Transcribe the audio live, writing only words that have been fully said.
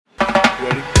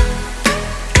Ready?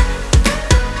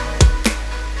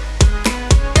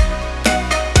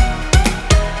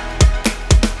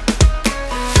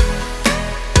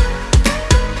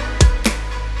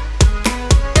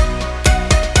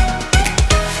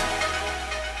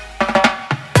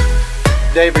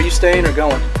 Dave, are you staying or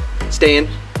going? Staying.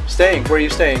 Staying. Where are you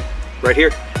staying? Right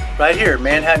here. Right here,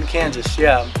 Manhattan, Kansas.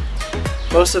 Yeah.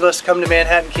 Most of us come to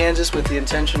Manhattan, Kansas with the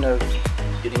intention of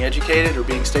getting educated or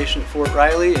being stationed at Fort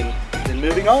Riley and then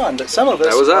moving on. But some of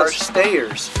us are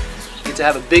stayers. Get to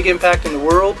have a big impact in the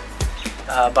world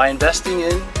by investing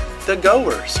in the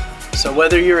Goers. So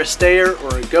whether you're a stayer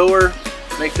or a goer,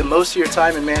 make the most of your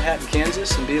time in Manhattan,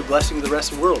 Kansas, and be a blessing to the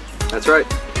rest of the world. That's right.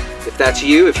 If that's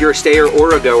you, if you're a stayer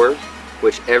or a goer,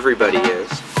 which everybody is,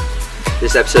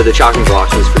 this episode of The Chopping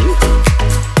Block is for you.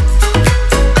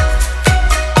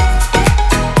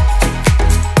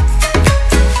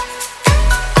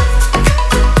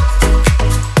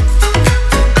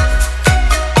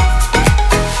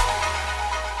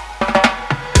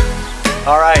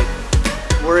 All right,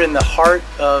 we're in the heart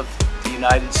of the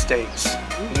United States,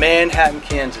 Manhattan,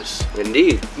 Kansas.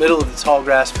 Indeed. Middle of the tall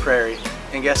grass prairie.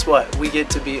 And guess what? We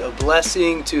get to be a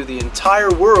blessing to the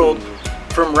entire world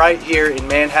from right here in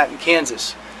Manhattan,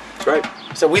 Kansas. That's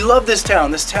right. So we love this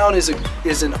town. This town is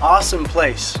an awesome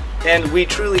place. And we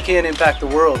truly can impact the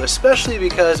world, especially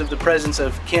because of the presence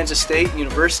of Kansas State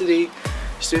University,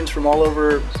 students from all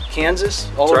over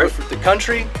Kansas, all over the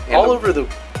country, and all over the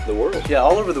world. Yeah,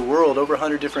 all over the world. Over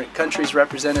 100 different countries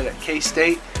represented at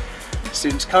K-State.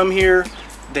 Students come here,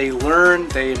 they learn,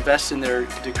 they invest in their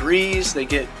degrees, they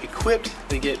get equipped,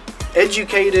 they get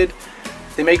educated,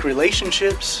 they make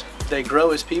relationships, they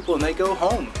grow as people, and they go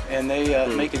home and they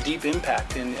make a deep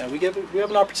impact. And we have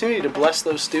an opportunity to bless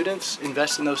those students,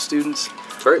 invest in those students,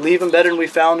 leave them better than we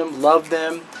found them, love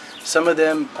them. Some of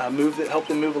them help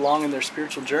them move along in their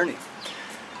spiritual journey.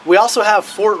 We also have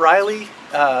Fort Riley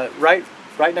right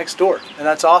next door, and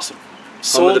that's awesome.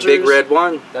 Home of the big red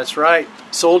one. That's right.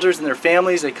 Soldiers and their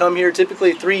families, they come here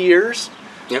typically 3 years,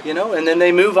 yep. And then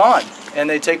they move on, and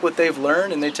they take what they've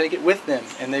learned and they take it with them,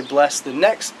 and they bless the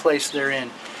next place they're in.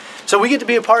 So we get to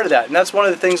be a part of that, and that's one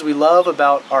of the things we love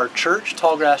about our church,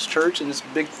 Tallgrass Church, and it's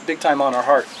big time on our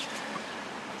heart.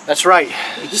 That's right.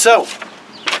 So,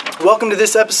 welcome to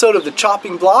this episode of The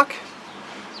Chopping Block,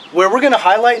 where we're going to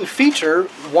highlight and feature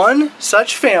one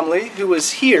such family who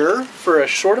was here for a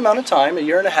short amount of time, a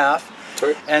year and a half,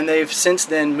 and they've since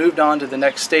then moved on to the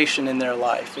next station in their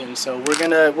life. And so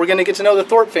we're gonna get to know the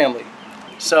Thorpe family.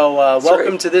 So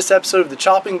welcome to this episode of The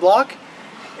Chopping Block,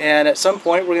 and at some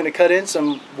point we're going to cut in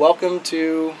some welcome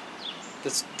to the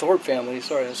Thorpe family.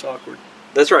 Sorry, that's awkward.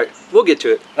 That's right. We'll get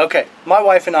to it. Okay. My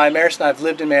wife and I, Maris and I, have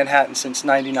lived in Manhattan since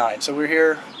 '99. So we're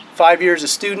here 5 years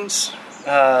as students,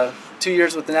 2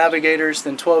 years with the Navigators,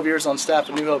 then 12 years on staff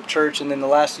at New Hope Church, and then the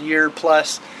last year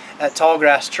plus at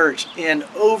Tallgrass Church. And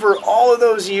over all of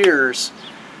those years,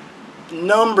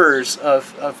 numbers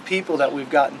of people that we've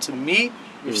gotten to meet,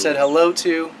 we've said hello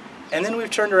to, and then we've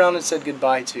turned around and said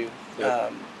goodbye to.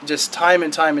 Yep. Just time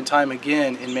and time and time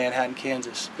again in Manhattan,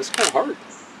 Kansas. It's kind of hard.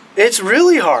 It's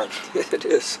really hard. It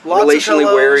is. Lots Relationally of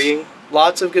hellos, wearying.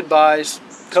 Lots of goodbyes.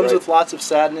 Comes with lots of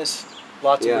sadness,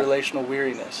 lots of relational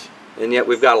weariness. And yet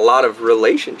we've got a lot of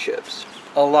relationships.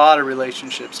 A lot of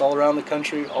relationships all around the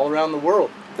country, all around the world.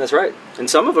 That's right. And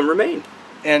some of them remain.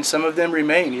 And some of them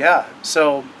remain, yeah.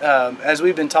 So as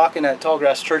we've been talking at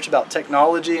Tallgrass Church about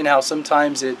technology and how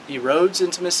sometimes it erodes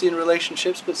intimacy and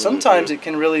relationships, but sometimes it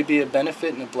can really be a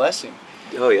benefit and a blessing.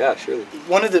 Oh yeah, surely.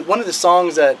 One of the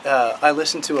songs that I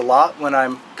listen to a lot when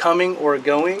I'm coming or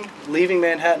going, leaving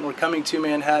Manhattan or coming to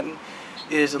Manhattan,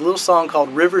 is a little song called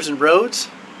Rivers and Roads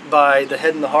by The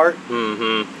Head and the Heart.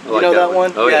 Mm-hmm. You know that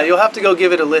one? Oh, yeah, you'll have to go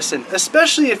give it a listen,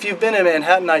 especially if you've been a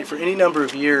Manhattanite for any number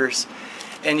of years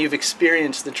and you've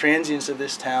experienced the transience of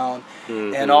this town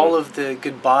and all of the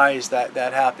goodbyes that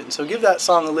happen. So give that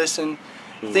song a listen.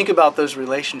 Think about those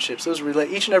relationships.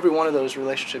 Each and every one of those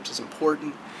relationships is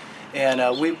important.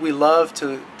 And we love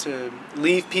to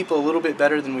leave people a little bit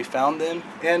better than we found them,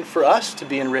 and for us to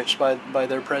be enriched by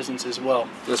their presence as well.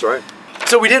 That's right.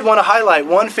 So we did want to highlight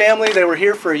one family. They were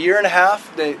here for a year and a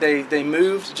half. They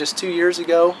moved just 2 years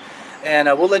ago, and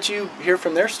we'll let you hear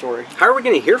from their story. How are we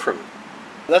going to hear from them?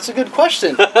 That's a good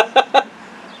question.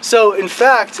 So in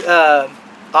fact,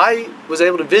 I was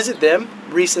able to visit them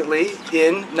recently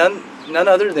in none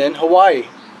other than Hawaii.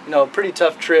 A pretty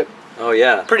tough trip. Oh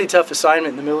yeah. Pretty tough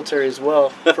assignment in the military as well,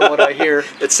 from what I hear.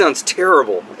 It sounds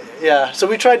terrible. Yeah, so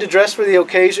we tried to dress for the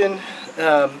occasion,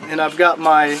 and I've got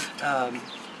my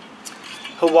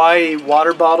Hawaii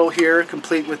water bottle here,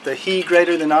 complete with the He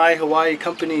Greater Than I Hawaii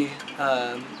Company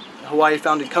Hawaii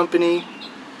Founded Company.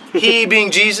 He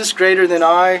being Jesus, greater than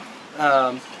I.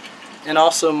 And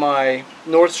also my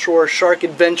North Shore Shark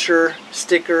Adventure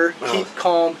sticker, Keep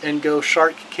Calm and Go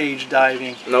Shark Cage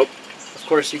Diving. Nope. Of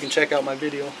course, you can check out my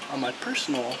video on my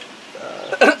personal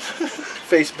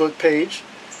Facebook page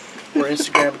or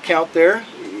Instagram account there.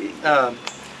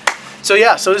 So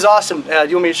it was awesome. Do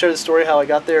you want me to share the story how I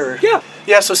got there? Or? Yeah.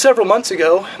 Yeah, so several months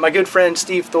ago, my good friend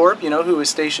Steve Thorpe, who was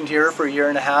stationed here for a year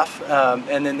and a half,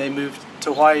 and then they moved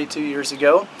to Hawaii 2 years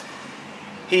ago.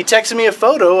 He texted me a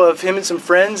photo of him and some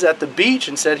friends at the beach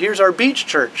and said, "Here's our beach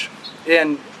church."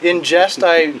 And in jest,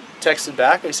 I texted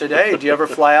back. I said, "Hey, do you ever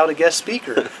fly out a guest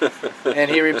speaker?" And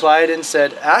he replied and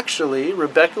said, "Actually,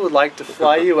 Rebecca would like to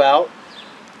fly you out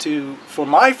for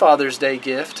my Father's Day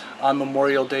gift on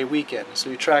Memorial Day weekend." So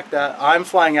you track that. I'm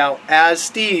flying out as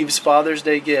Steve's Father's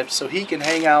Day gift so he can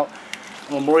hang out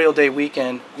Memorial Day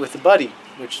weekend with a buddy,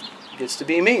 which gets to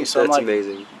be me. So That's I'm like,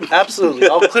 amazing. Absolutely.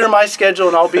 I'll clear my schedule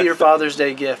and I'll be your Father's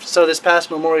Day gift. So this past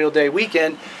Memorial Day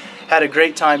weekend, had a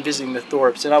great time visiting the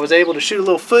Thorpes, and I was able to shoot a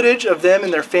little footage of them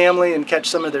and their family and catch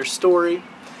some of their story,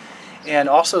 and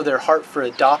also their heart for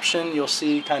adoption. You'll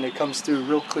see kind of comes through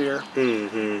real clear.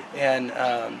 Mm-hmm. And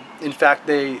in fact,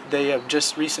 they have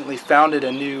just recently founded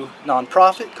a new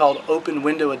nonprofit called Open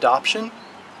Window Adoption.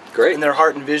 Great. And their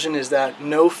heart and vision is that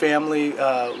no family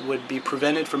would be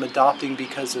prevented from adopting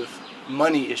because of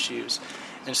money issues.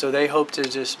 And so they hope to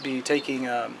just be taking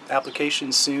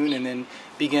applications soon and then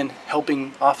begin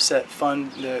helping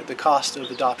fund the cost of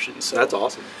adoption. So that's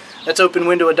awesome. That's Open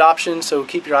Window Adoption, so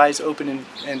keep your eyes open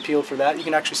and peeled for that. You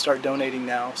can actually start donating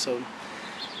now. So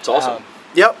it's awesome.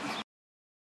 Yep.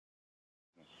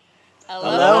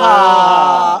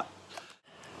 Aloha.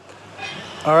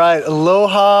 All right,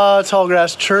 Aloha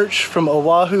Tallgrass Church from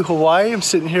Oahu, Hawaii. I'm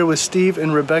sitting here with Steve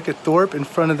and Rebecca Thorpe in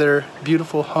front of their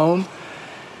beautiful home.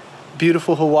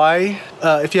 Beautiful Hawaii.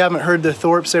 If you haven't heard the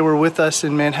Thorpes, they were with us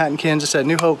in Manhattan, Kansas at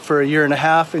New Hope for a year and a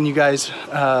half, and you guys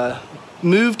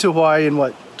moved to Hawaii in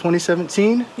what,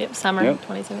 2017? Yep, summer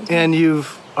 2017. And you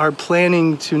are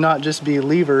planning to not just be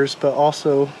leavers, but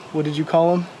also, what did you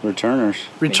call them? Returners,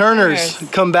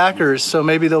 comebackers. So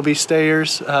maybe they'll be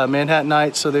stayers,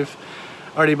 Manhattanites. So they've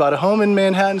already bought a home in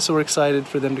Manhattan, so we're excited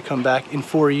for them to come back in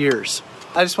 4 years.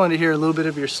 I just wanted to hear a little bit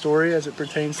of your story as it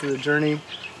pertains to the journey.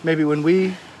 Maybe when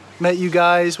we met you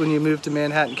guys, when you moved to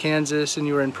Manhattan, Kansas, and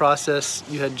you were in process,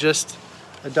 you had just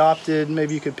adopted.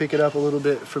 Maybe you could pick it up a little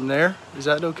bit from there. Is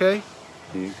that okay?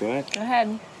 You go ahead. Go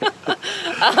ahead.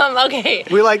 Okay.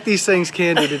 We like these things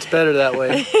candid. It's better that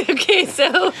way. Okay,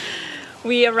 so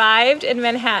we arrived in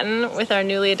Manhattan with our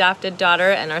newly adopted daughter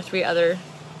and our 3 other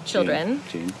children.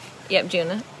 June. Yep,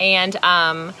 June. And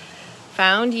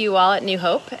found you all at New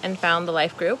Hope and found the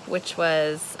life group, which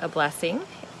was a blessing.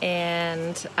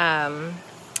 And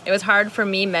it was hard for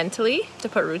me mentally to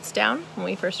put roots down when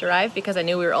we first arrived because I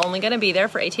knew we were only going to be there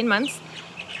for 18 months.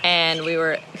 And we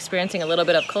were experiencing a little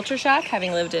bit of culture shock,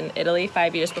 having lived in Italy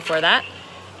 5 years before that.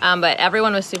 But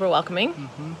everyone was super welcoming.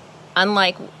 Mm-hmm.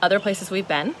 Unlike other places we've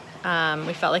been,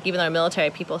 we felt like even though our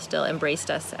military people still embraced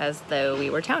us as though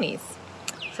we were townies.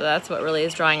 So that's what really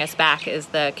is drawing us back, is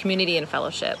the community and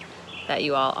fellowship that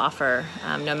you all offer,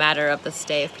 no matter of the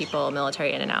stay of people,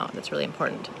 military in and out. That's really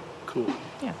important. Cool.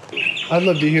 Yeah. I'd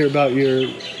love to hear about your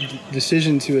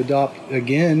decision to adopt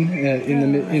again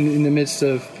in the midst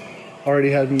of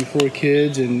already having 4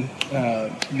 kids and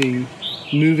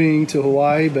moving to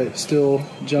Hawaii, but still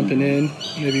jumping in.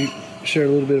 Maybe share a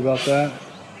little bit about that.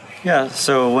 Yeah.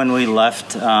 So when we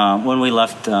left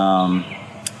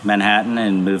Manhattan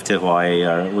and moved to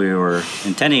Hawaii, we were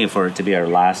intending for it to be our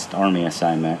last Army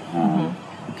assignment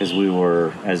because we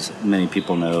were, as many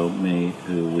people know, many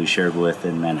who we shared with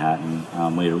in Manhattan,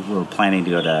 we were planning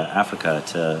to go to Africa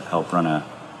to help run a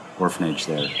orphanage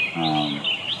there.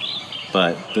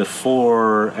 But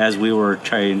as we were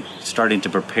starting to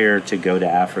prepare to go to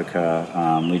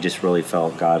Africa, we just really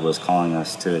felt God was calling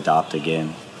us to adopt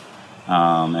again.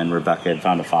 And Rebecca had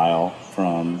found a file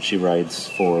she writes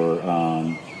for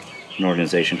an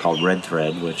organization called Red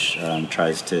Thread, which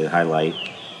tries to highlight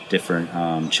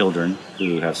different children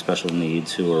who have special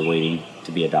needs who are waiting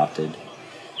to be adopted.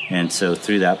 And so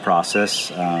through that process,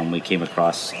 we came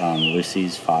across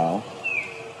Lucy's file.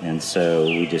 And so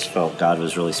we just felt God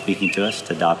was really speaking to us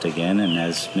to adopt again. And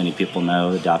as many people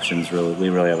know, we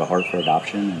really have a heart for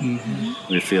adoption. And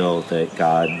we feel that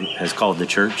God has called the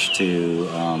church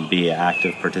to be an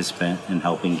active participant in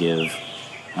helping give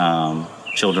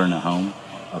children a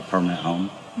permanent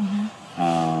home.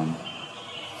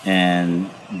 And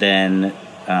then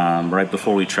right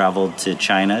before we traveled to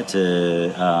China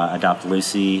to adopt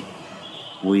Lucy,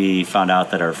 we found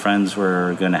out that our friends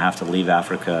were going to have to leave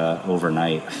Africa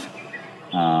overnight.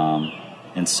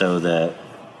 And so that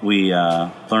we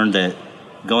learned that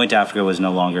going to Africa was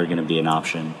no longer going to be an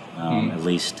option, at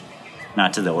least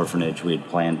not to the orphanage we had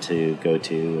planned to go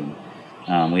to.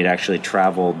 And we'd actually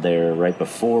traveled there right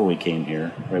before we came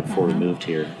here, right before we moved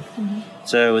here.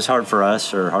 So it was hard for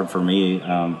us, or hard for me,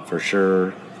 for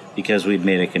sure, because we'd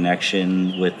made a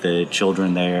connection with the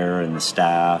children there and the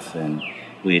staff, and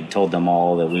we had told them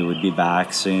all that we would be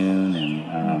back soon,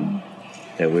 and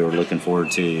that we were looking forward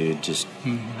to just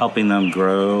helping them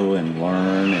grow and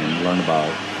learn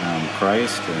about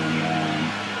Christ,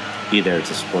 and be there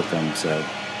to support them. So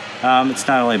it's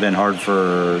not only been hard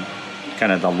for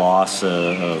kind of the loss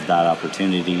of that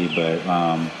opportunity, but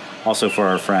also for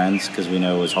our friends, because we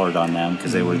know it was hard on them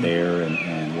because they were there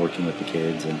and working with the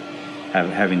kids, and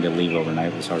having to leave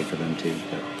overnight was hard for them too.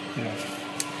 But,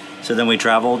 so then we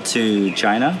traveled to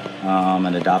China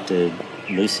and adopted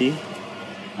Lucy.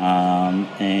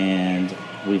 And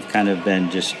we've kind of been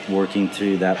just working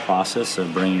through that process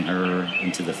of bringing her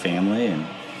into the family, and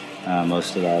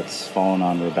most of that's fallen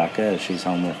on Rebecca as she's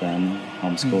home with them,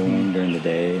 homeschooling during the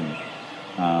day.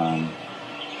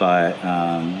 But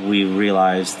we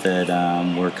realized that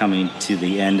we're coming to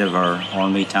the end of our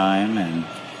Army time, and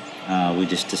we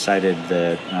just decided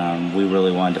that we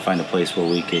really wanted to find a place where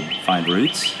we could find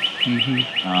roots.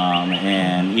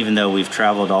 And even though we've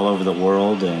traveled all over the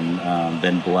world and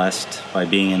been blessed by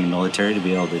being in the military to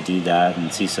be able to do that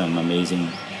and see some amazing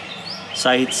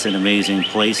sights and amazing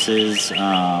places,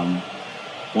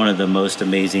 one of the most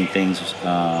amazing things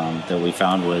that we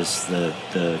found was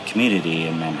the community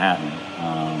in Manhattan.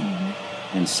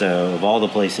 And so of all the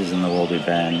places in the world we've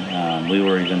been, we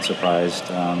were even surprised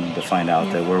to find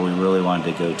out that where we really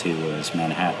wanted to go to was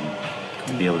Manhattan,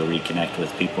 to be able to reconnect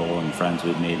with people and friends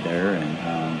we've made there,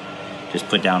 and just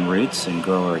put down roots and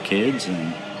grow our kids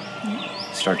and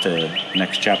start the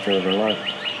next chapter of our life.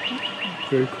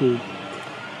 Very cool.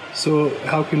 So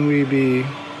how can we be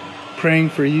praying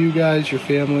for you guys, your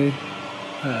family,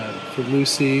 for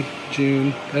Lucy,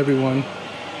 June, everyone?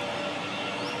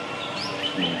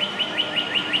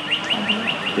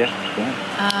 Yeah, go ahead.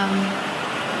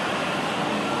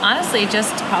 Honestly,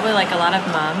 just probably like a lot of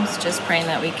moms, just praying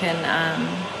that we can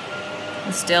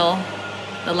instill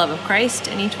the love of Christ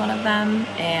in each one of them,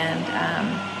 and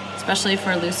especially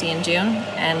for Lucy and June,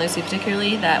 and Lucy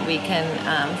particularly, that we can,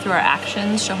 through our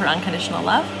actions, show her unconditional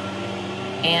love,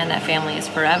 and that family is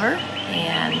forever,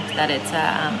 and that it's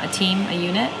a team, a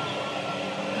unit.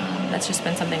 That's just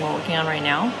been something we're working on right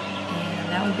now, and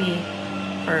that would be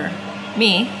for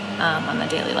me on the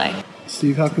daily life.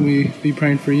 Steve, how can we be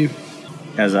praying for you?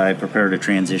 As I prepare to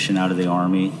transition out of the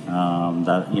Army,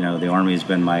 the Army has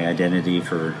been my identity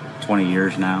for 20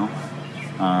 years now.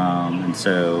 And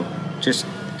so just,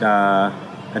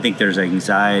 I think there's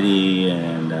anxiety,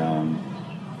 and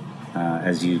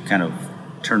as you kind of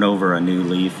turn over a new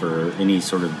leaf or any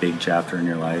sort of big chapter in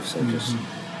your life. So just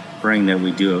praying that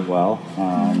we do it well,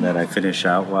 that I finish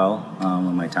out well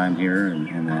in my time here,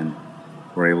 and then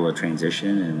we're able to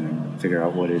transition and figure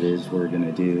out what it is we're going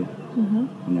to do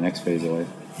in the next phase of life.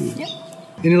 Yep.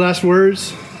 Any last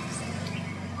words?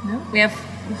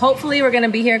 Hopefully we're going to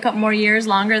be here a couple more years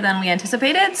longer than we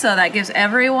anticipated, so that gives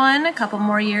everyone a couple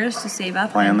more years to save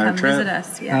up and come visit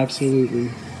us. Yeah. Absolutely.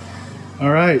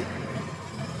 All right.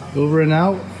 Over and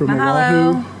out from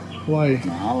Oahu, Hawaii.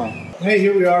 Mahalo. Hey,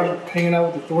 here we are hanging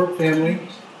out with the Thorpe family.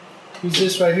 Who's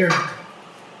this right here?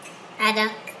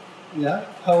 Ada. Yeah?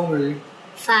 How old are you?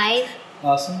 5.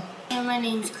 Awesome. And my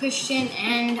name's Christian,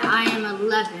 and I am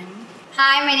 11.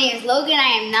 Hi, my name is Logan.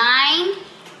 I am 9,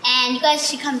 and you guys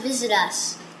should come visit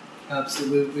us.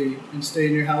 Absolutely. And stay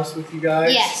in your house with you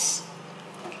guys? Yes.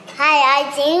 Hi,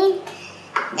 I'm Jean,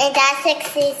 and I'm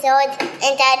 6 years old,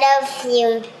 and I love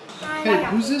you. Hey,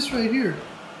 who's this right here?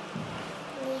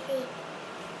 Lizzie.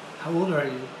 How old are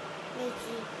you?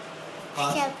 Lizzie.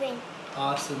 Awesome. 7.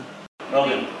 Awesome.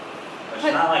 Logan, it's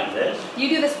not like this. You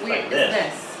do this weird. Like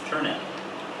this. Turn it.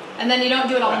 And then you don't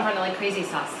do it all in front of like crazy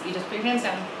sauce. You just put your hands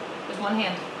down. Just one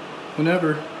hand.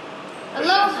 Whenever.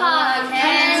 Aloha,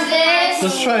 Kansas.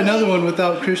 Let's try another one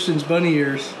without Christian's bunny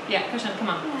ears. Yeah, Christian, come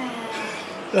on.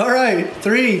 All right.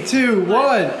 3, 2, 1.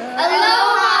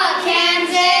 Aloha,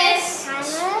 Kansas.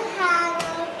 Aloha,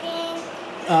 Logan.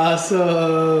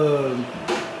 Awesome.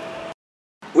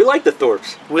 We like the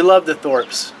Thorpes. We love the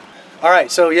Thorpes. All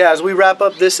right, so yeah, as we wrap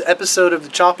up this episode of the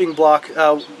Chopping Block,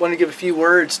 I want to give a few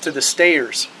words to the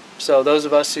stayers. So those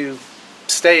of us who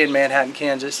stay in Manhattan,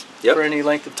 Kansas for any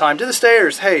length of time. To the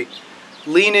stayers, hey,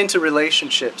 lean into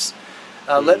relationships.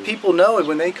 Let people know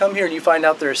when they come here and you find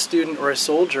out they're a student or a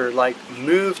soldier, like,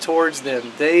 move towards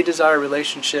them. They desire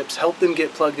relationships. Help them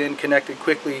get plugged in, connected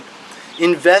quickly.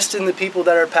 Invest in the people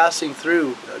that are passing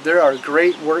through. There are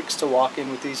great works to walk in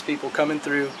with these people coming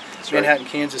through Manhattan,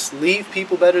 Kansas. Leave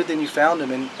people better than you found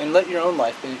them, and let your own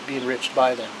life be enriched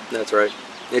by them. That's right.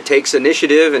 It takes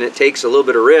initiative and it takes a little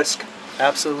bit of risk.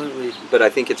 Absolutely. But I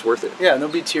think it's worth it. Yeah, and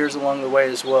there'll be tears along the way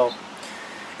as well.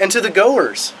 And to the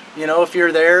goers, if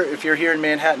you're there, if you're here in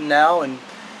Manhattan now and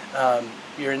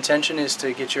your intention is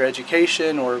to get your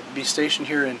education or be stationed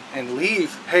here and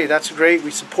leave, hey, that's great. We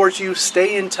support you.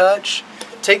 Stay in touch.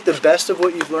 Take the best of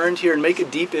what you've learned here and make a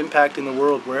deep impact in the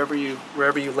world wherever you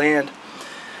land.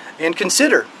 And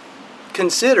consider,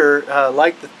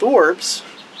 like the Thorpes,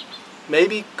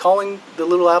 maybe calling the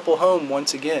Little Apple home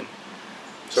once again.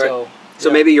 So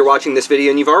maybe you're watching this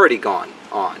video and you've already gone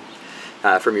on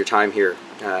from your time here.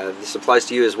 This applies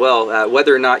to you as well.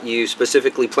 Whether or not you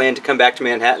specifically plan to come back to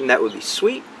Manhattan, that would be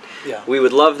sweet. Yeah. We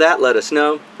would love that. Let us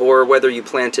know. Or whether you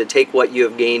plan to take what you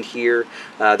have gained here,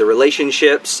 the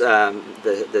relationships,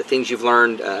 the things you've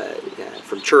learned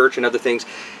from church and other things,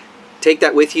 take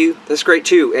that with you. That's great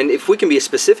too. And if we can be a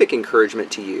specific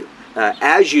encouragement to you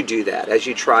as you do that, as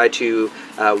you try to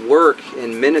work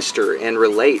and minister and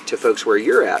relate to folks where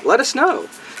you're at, let us know.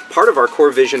 Part of our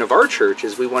core vision of our church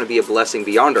is we want to be a blessing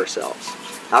beyond ourselves,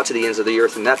 out to the ends of the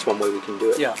earth, and that's one way we can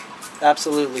do it. Yeah,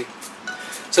 absolutely.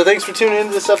 So thanks for tuning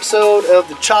into this episode of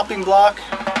The Chopping Block.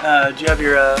 Do you have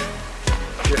your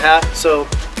hat? So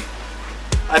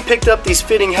I picked up these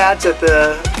fitting hats at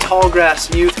the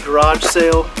Tallgrass Youth Garage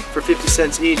Sale for 50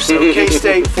 cents each. So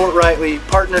K-State, Fort Riley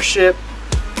partnership.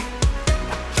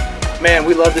 Man,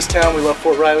 we love this town. We love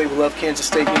Fort Riley. We love Kansas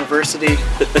State University.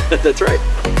 That's right.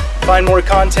 Find more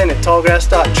content at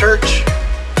tallgrass.church.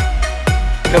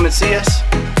 Come and see us.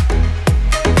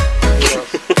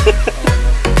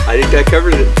 I think that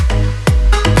covered it.